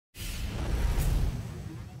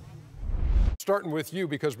Starting with you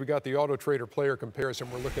because we got the Auto Trader player comparison.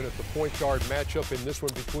 We're looking at the point guard matchup in this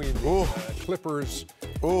one between the Clippers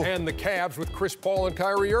and the Cavs with Chris Paul and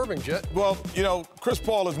Kyrie Irving, Jet. Well, you know, Chris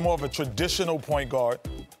Paul is more of a traditional point guard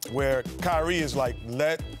where Kyrie is like,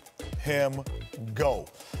 let him go.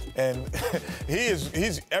 And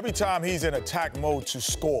he's every time he's in attack mode to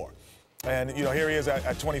score. And, you know, here he is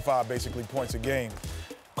at 25 basically points a game.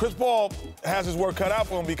 Chris Paul has his work cut out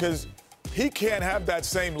for him because he can't have that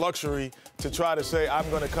same luxury to try to say, I'm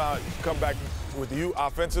going to come back with you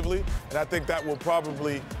offensively. And I think that will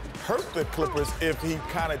probably hurt the Clippers if he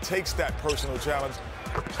kind of takes that personal challenge.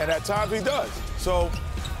 And at times he does. So,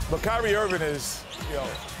 but Kyrie Irving is, you know,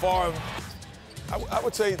 far, I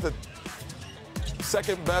would say the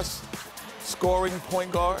second best scoring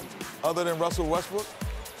point guard other than Russell Westbrook.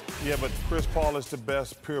 Yeah, but Chris Paul is the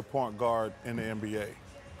best pure point guard in the NBA.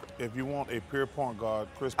 If you want a pure point guard,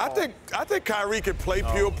 Chris Paul... I think Kyrie can play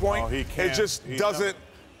pure point. No, he can't. It just doesn't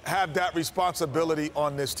have that responsibility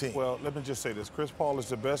on this team. Well, let me just say this. Chris Paul is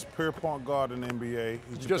the best pure point guard in the NBA.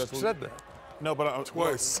 You just said that. No, but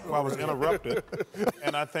Twice. I was interrupted.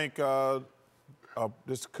 And I think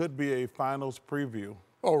this could be a finals preview.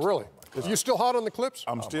 Oh, really? You still hot on the Clips?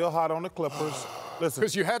 I'm still hot on the Clippers. Listen,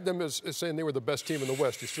 because you had them as saying they were the best team in the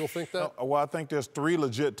West. You still think that? Well, I think there's 3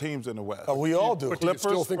 legit teams in the West. Oh, we all do. But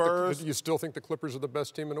Clippers, do you still think the Clippers are the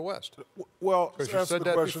best team in the West? Well, because you said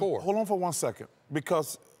that before. Hold on for 1 second,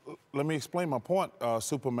 because let me explain my point,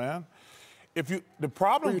 Superman. The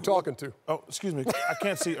problem. Who are you talking to? Oh, excuse me. I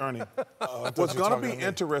can't see Ernie. What's going to be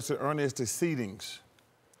interesting, Ernie, is the seedings.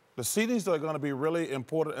 The seedings are going to be really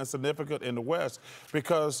important and significant in the West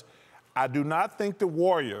because I do not think the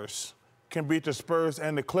Warriors can beat the Spurs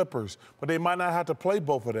and the Clippers, but they might not have to play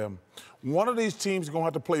both of them. One of these teams is going to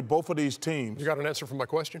have to play both of these teams. You got an answer for my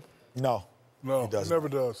question? No. No, it never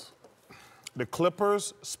does. The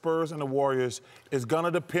Clippers, Spurs, and the Warriors is going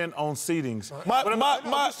to depend on seedings. I'm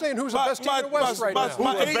just saying who's the best team in the West right now.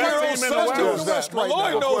 My 8-year-old son knows that.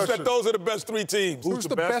 Malloy knows that those are the best 3 teams. Who's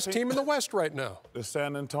the best team in the West right now? The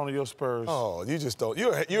San Antonio Spurs. Oh, you just don't.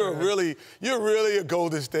 You're really a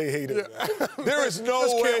Golden State hater. Yeah. There is no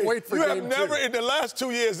way. Can't wait for you have game never, 2. in the last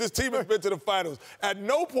 2 years, this team has been to the finals. At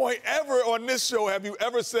no point ever on this show have you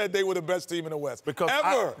ever said they were the best team in the West. In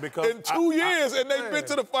 2 years, and they've been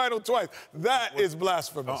to the final twice. That is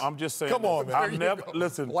blasphemous. I'm just saying. Come on, man. I've never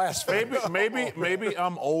listen. Maybe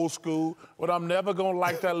I'm old school, but I'm never gonna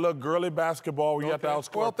like that little girly basketball where you have to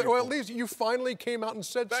outscore people. Well, at least you finally came out and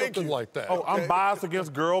said something like that. Oh, I'm biased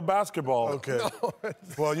against girl basketball. Okay. No.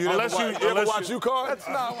 Well, you ever watch UConn? That's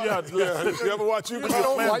not. You ever watch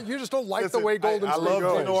UConn? You just don't like the way Golden State goes. I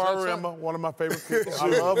love Gino Auriemma, one of my favorite people. I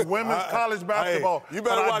love women's college basketball. You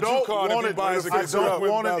better watch UConn if you bias against I don't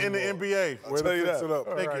want it in the NBA. I'll tell you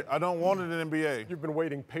that. Thank you. I don't want it in the NBA. You've been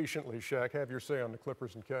waiting patiently, Shaq. Have your say on the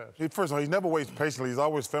Clippers and Cavs. First of all, he never waits patiently. He's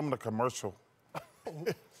always filming a commercial.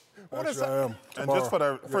 What is that? I am. And just for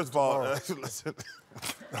that, first of all, listen.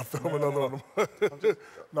 I'm filming another one.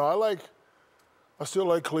 No, I still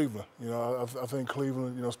like Cleveland. You know, I think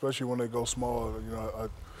Cleveland, you know, especially when they go small, you know,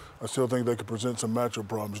 I still think they could present some matchup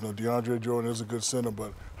problems. You know, DeAndre Jordan is a good center,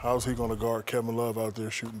 but how's he going to guard Kevin Love out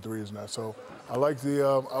there shooting threes now? So I like the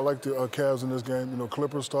Cavs in this game. You know,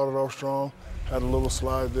 Clippers started off strong, had a little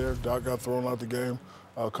slide there. Doc got thrown out the game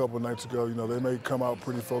a couple of nights ago. You know, they may come out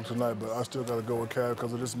pretty folk tonight, but I still got to go with Cavs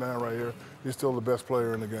because of this man right here. He's still the best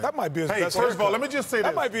player in the game. That might be his best first of all, let me just say this.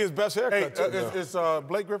 That might be his best haircut, too. Is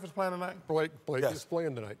Blake Griffin's playing tonight? Blake is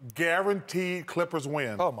playing tonight. Guaranteed Clippers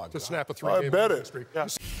win. Oh, my God. To snap a 3-game bet winning it. streak. Yeah.